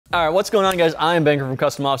All right, what's going on, guys? I'm Banker from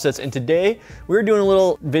Custom Offsets, and today we're doing a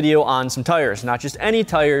little video on some tires. Not just any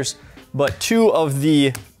tires, but two of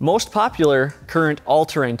the most popular current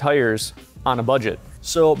all-terrain tires on a budget.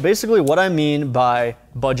 So basically what I mean by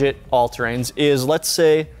budget all-terrains is, let's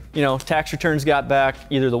say, you know, tax returns got back,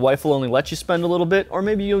 either the wife will only let you spend a little bit, or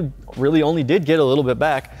maybe you really only did get a little bit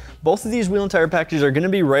back. Both of these wheel and tire packages are gonna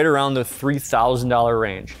be right around the $3,000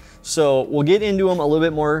 range. So we'll get into them a little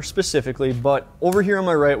bit more specifically, but over here on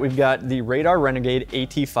my right, we've got the Radar Renegade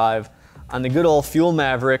AT5 on the good old Fuel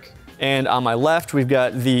Maverick. And on my left, we've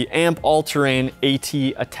got the Amp All-Terrain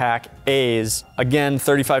AT Attack A's. Again,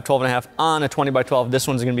 35 12.5 on a 20x12. This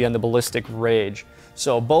one's gonna be on the Ballistic Rage.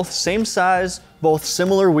 So both same size, both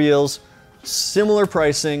similar wheels, similar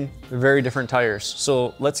pricing, very different tires.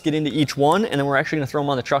 So let's get into each one, and then we're actually gonna throw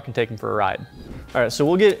them on the truck and take them for a ride. All right, so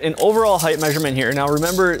we'll get an overall height measurement here. Now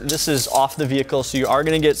remember, this is off the vehicle, so you are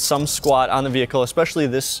gonna get some squat on the vehicle, especially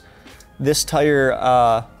this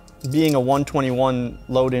tire being a 121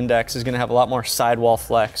 load index is gonna have a lot more sidewall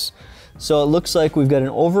flex. So it looks like we've got an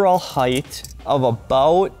overall height of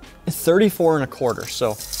about 34.25.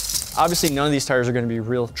 So obviously none of these tires are gonna be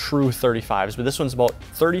real true 35s, but this one's about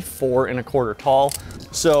 34.25 tall.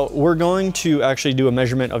 So we're going to actually do a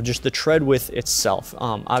measurement of just the tread width itself.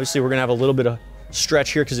 Obviously we're gonna have a little bit of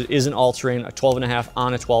stretch here because it is an all-terrain, a 12.5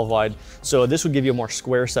 on a 12 wide. So this would give you a more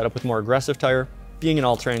square setup with more aggressive tire. Being an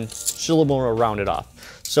all-terrain, just a little more rounded off.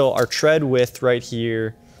 So our tread width right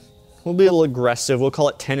here will be a little aggressive. We'll call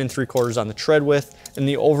it 10 3/4 on the tread width. And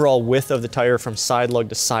the overall width of the tire from side lug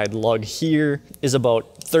to side lug here is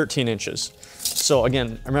about 13 inches. So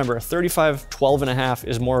again, remember, a 35 12.5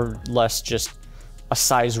 is more or less just a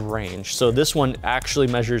size range. So this one actually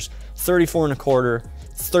measures 34.25,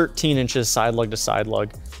 13 inches side lug to side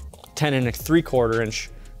lug, 10 3/4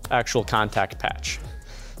 inch actual contact patch.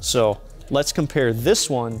 So let's compare this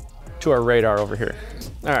one to our Radar over here.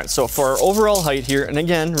 All right, so for our overall height here, and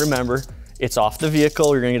again, remember, it's off the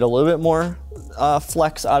vehicle. You're gonna get a little bit more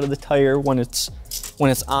flex out of the tire when it's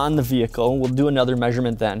on the vehicle. We'll do another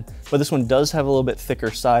measurement then, but this one does have a little bit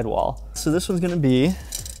thicker sidewall. So this one's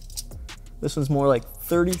more like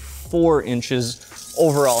 34 inches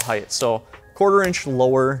overall height. So 1/4 inch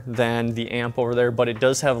lower than the Amp over there, but it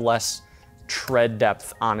does have less tread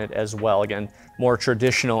depth on it as well. Again, more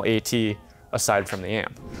traditional AT aside from the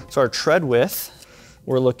Amp. So our tread width,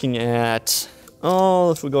 we're looking at,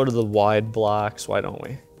 if we go to the wide blocks, why don't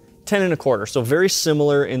we? 10 1/4, so very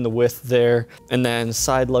similar in the width there. And then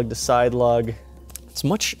side lug to side lug,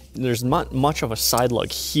 there's not much of a side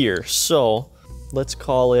lug here. So let's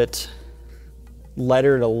call it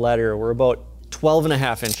letter to letter. We're about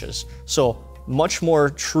 12.5 inches. So much more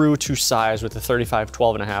true to size with the 35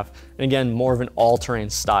 12.5. And again, more of an all-terrain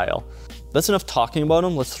style. That's enough talking about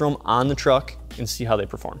them. Let's throw them on the truck and see how they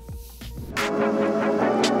perform.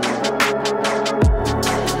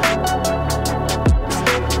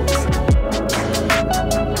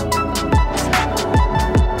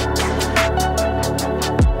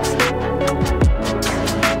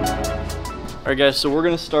 All right guys, so we're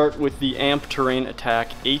gonna start with the Amp Terrain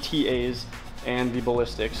Attack ATAs and the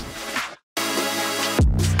Ballistics.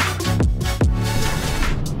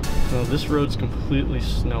 So this road's completely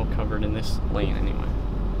snow covered in this lane anyway.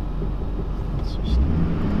 Let's just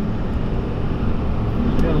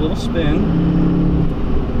got a little spin.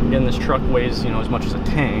 Again, this truck weighs, as much as a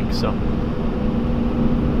tank, so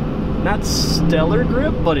not stellar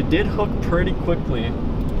grip, but it did hook pretty quickly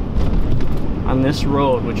on this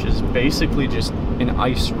road, which is basically just an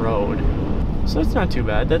ice road. So that's not too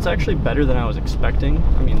bad. That's actually better than I was expecting.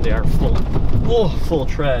 I mean, they are full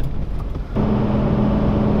tread.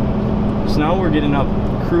 So now we're getting up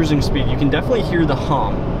cruising speed. You can definitely hear the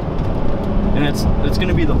hum. And it's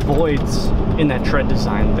gonna be the voids in that tread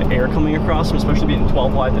design, the air coming across them, especially being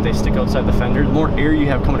 12 wide that they stick outside the fender. The more air you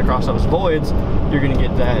have coming across those voids, you're gonna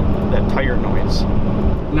get that tire noise.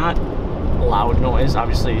 Not loud noise,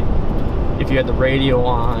 obviously. If you had the radio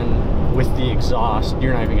on with the exhaust,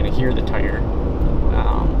 you're not even gonna hear the tire.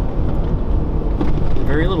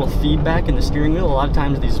 Very little feedback in the steering wheel. A lot of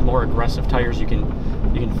times these more aggressive tires, you can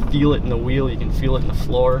feel it in the wheel, you can feel it in the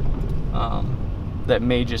floor. That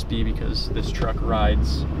may just be because this truck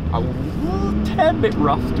rides a little tad bit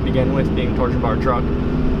rough to begin with, being a torsion bar truck.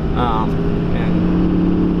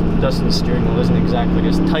 And Dustin's steering wheel isn't exactly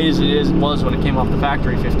as tight as it was when it came off the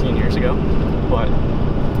factory 15 years ago. But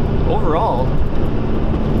overall,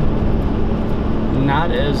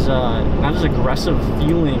 not as aggressive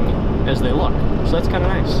feeling as they look. So that's kind of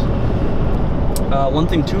nice. One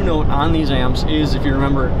thing to note on these amps is, if you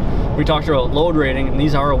remember, we talked about load rating, and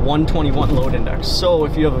these are a 121 load index. So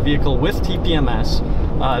if you have a vehicle with TPMS,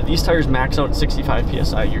 These tires max out at 65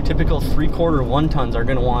 PSI. Your typical 3/4 1-tons are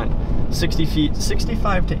gonna want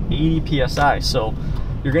 65 to 80 PSI. So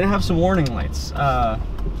you're gonna have some warning lights,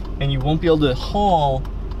 and you won't be able to haul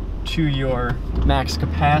to your max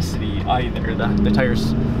capacity either. The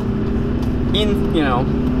tires, in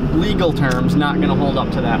legal terms, not gonna hold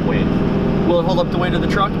up to that weight. Will it hold up the weight of the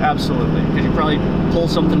truck? Absolutely, because you probably pull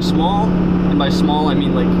something small, and by small I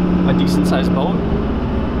mean like a decent sized boat.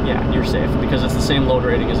 Yeah, you're safe because it's the same load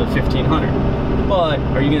rating as a 1500. But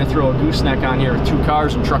are you gonna throw a gooseneck on here with 2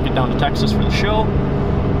 cars and truck it down to Texas for the show?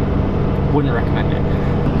 Wouldn't recommend it.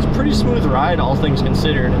 It's a pretty smooth ride, all things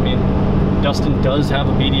considered. I mean, Dustin does have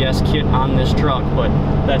a BDS kit on this truck, but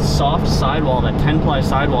that soft sidewall, that 10-ply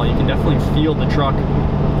sidewall, you can definitely feel the truck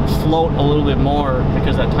float a little bit more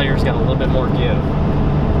because that tire's got a little bit more give.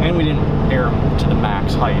 And we didn't air them to the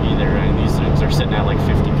max height either. I mean, these things are sitting at like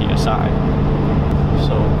 50 PSI.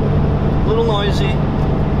 So, a little noisy.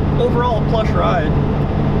 Overall, a plush ride.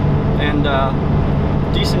 And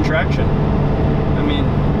decent traction. I mean,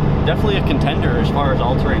 definitely a contender as far as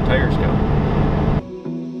all-terrain tires go.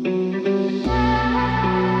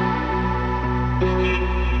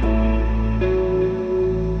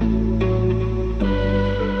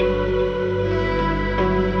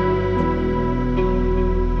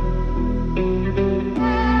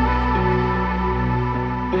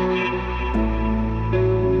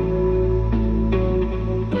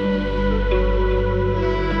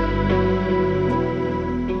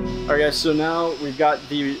 Alright guys, so now we've got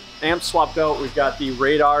the amps swapped out, we've got the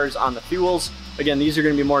radars on the fuels. Again, these are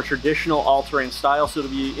going to be more traditional all-terrain style, so it'll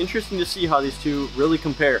be interesting to see how these two really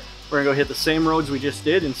compare. We're going to go hit the same roads we just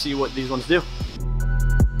did and see what these ones do.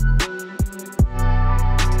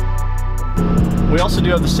 We also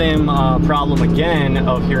do have the same problem again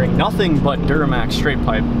of hearing nothing but Duramax straight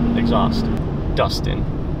pipe exhaust. Dustin.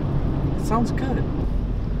 It sounds good.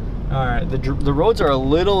 Alright, the roads are a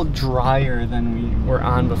little drier than we were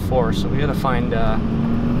on before, so we gotta find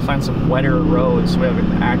some wetter roads so we have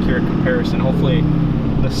an accurate comparison. Hopefully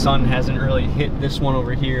the sun hasn't really hit this one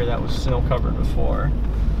over here that was snow covered before.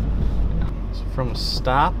 So from a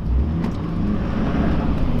stop,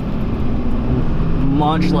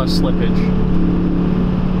 much less slippage.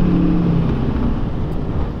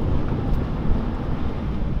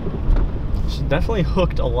 It's definitely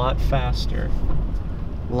hooked a lot faster.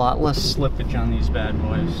 A lot less slippage on these bad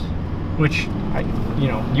boys, which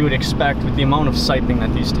you would expect with the amount of siping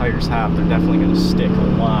that these tires have. They're definitely going to stick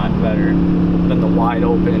a lot better than the wide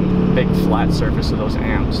open, big flat surface of those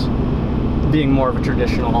amps, being more of a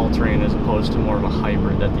traditional all-terrain as opposed to more of a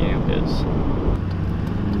hybrid that the amp is.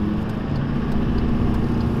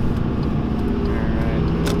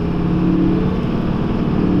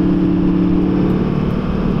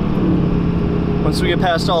 Alright. Once we get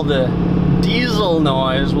past all the diesel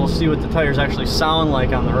noise, we'll see what the tires actually sound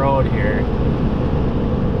like on the road here.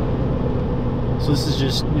 So this is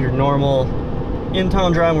just your normal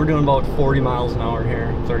in-town drive. We're doing about 40 miles an hour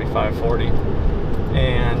here, 35, 40.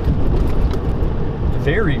 And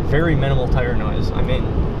very, very minimal tire noise. I mean,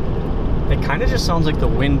 it kind of just sounds like the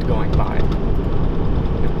wind going by.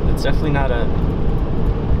 It's definitely not it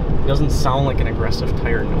doesn't sound like an aggressive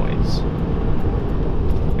tire noise.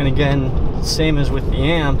 And again, same as with the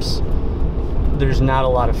amps, there's not a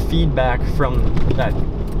lot of feedback from that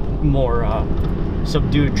more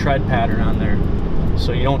subdued tread pattern on there.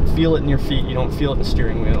 So you don't feel it in your feet, you don't feel it in the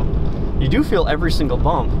steering wheel. You do feel every single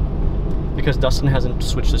bump because Dustin hasn't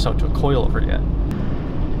switched this out to a coilover yet.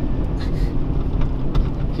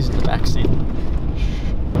 He's in the back seat.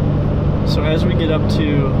 So as we get up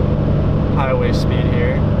to highway speed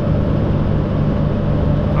here,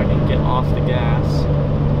 if I can get off the gas,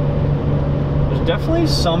 there's definitely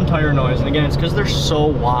some tire noise, and again, it's because they're so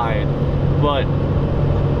wide, but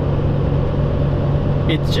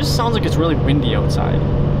it just sounds like it's really windy outside.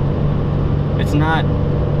 It's not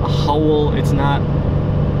a howl, it's not,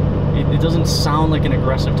 it doesn't sound like an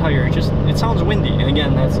aggressive tire, it sounds windy, and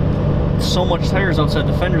again, that's so much tires outside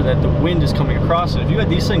the fender that the wind is coming across it. If you had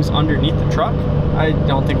these things underneath the truck, I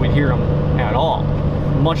don't think we'd hear them at all,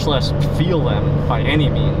 much less feel them by any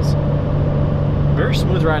means. Very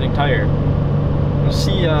smooth riding tire. You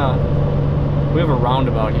see, we have a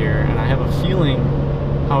roundabout here, and I have a feeling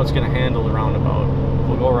how it's going to handle the roundabout.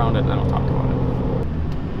 We'll go around it and then I'll talk about it.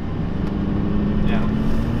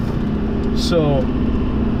 Yeah. So,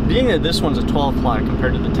 being that this one's a 12-ply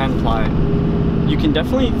compared to the 10-ply, you can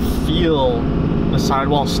definitely feel the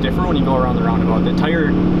sidewall stiffer when you go around the roundabout. The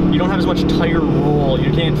tire, you don't have as much tire roll.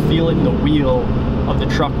 You can't feel it in the wheel of the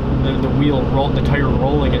truck, the tire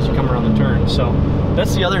rolling as you come around the turn. So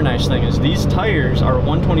that's the other nice thing, is these tires are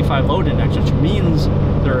 125 load index, which means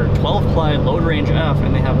they're 12-ply load range F,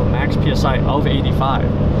 and they have a max PSI of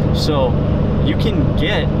 85. So you can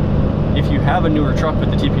get, if you have a newer truck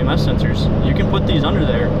with the TPMS sensors, you can put these under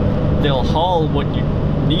there. They'll haul what you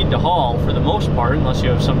need to haul for the most part, unless you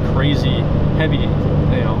have some crazy heavy,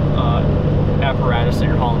 apparatus that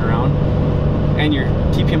you're hauling around, and your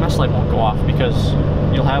TPMS light won't go off because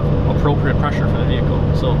you'll have appropriate pressure for the vehicle.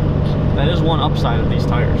 So that is one upside of these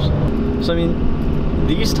tires. So I mean,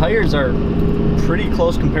 these tires are pretty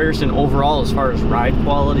close comparison overall as far as ride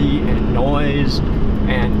quality and noise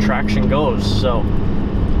and traction goes. So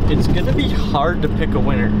it's gonna be hard to pick a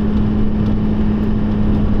winner.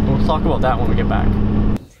 We'll talk about that when we get back.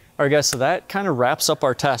 All right guys, so that kind of wraps up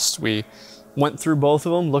our test. We went through both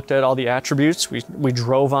of them, looked at all the attributes, we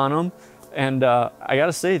drove on them, and I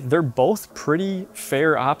gotta say, they're both pretty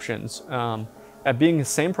fair options. At being the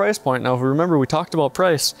same price point, now if we remember we talked about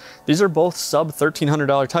price, these are both sub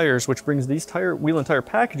 $1,300 tires, which brings these wheel and tire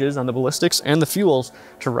packages on the ballistics and the fuels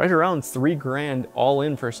to right around $3 grand all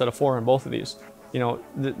in for a set of 4 on both of these. You know,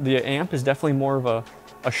 the Amp is definitely more of a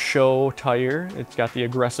show tire. It's got the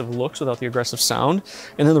aggressive looks without the aggressive sound.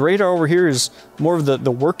 And then the Radar over here is more of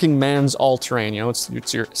the working man's all-terrain. You know,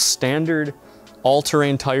 it's your standard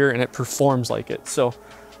all-terrain tire, and it performs like it. So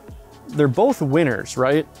they're both winners,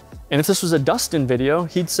 right? And if this was a Dustin video,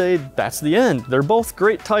 he'd say that's the end. They're both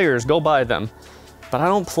great tires, go buy them. But I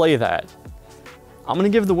don't play that. I'm gonna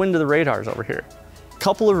give the win to the Radars over here.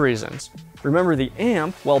 Couple of reasons. Remember, the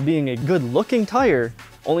Amp, while being a good looking tire,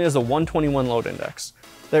 only has a 121 load index.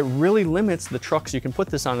 That really limits the trucks you can put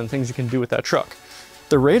this on and things you can do with that truck.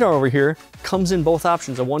 The Radar over here comes in both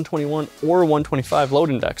options, a 121 or a 125 load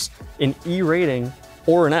index, an E rating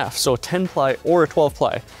or an F, so a 10-ply or a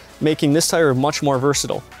 12-ply, making this tire much more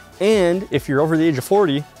versatile. And if you're over the age of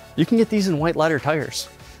 40, you can get these in white letter tires.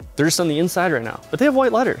 They're just on the inside right now, but they have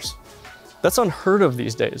white letters. That's unheard of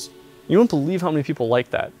these days. You won't believe how many people like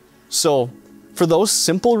that. So for those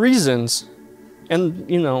simple reasons, and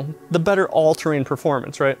you know, the better all-terrain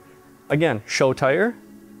performance, right? Again, show tire,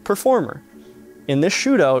 performer. In this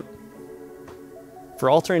shootout, for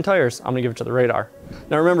all-terrain tires, I'm gonna give it to the Radar.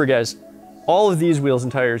 Now remember guys, all of these wheels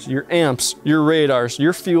and tires, your Amps, your Radars,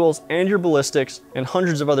 your fuels, and your ballistics, and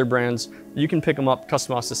hundreds of other brands, you can pick them up,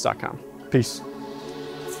 customoffsets.com. Peace.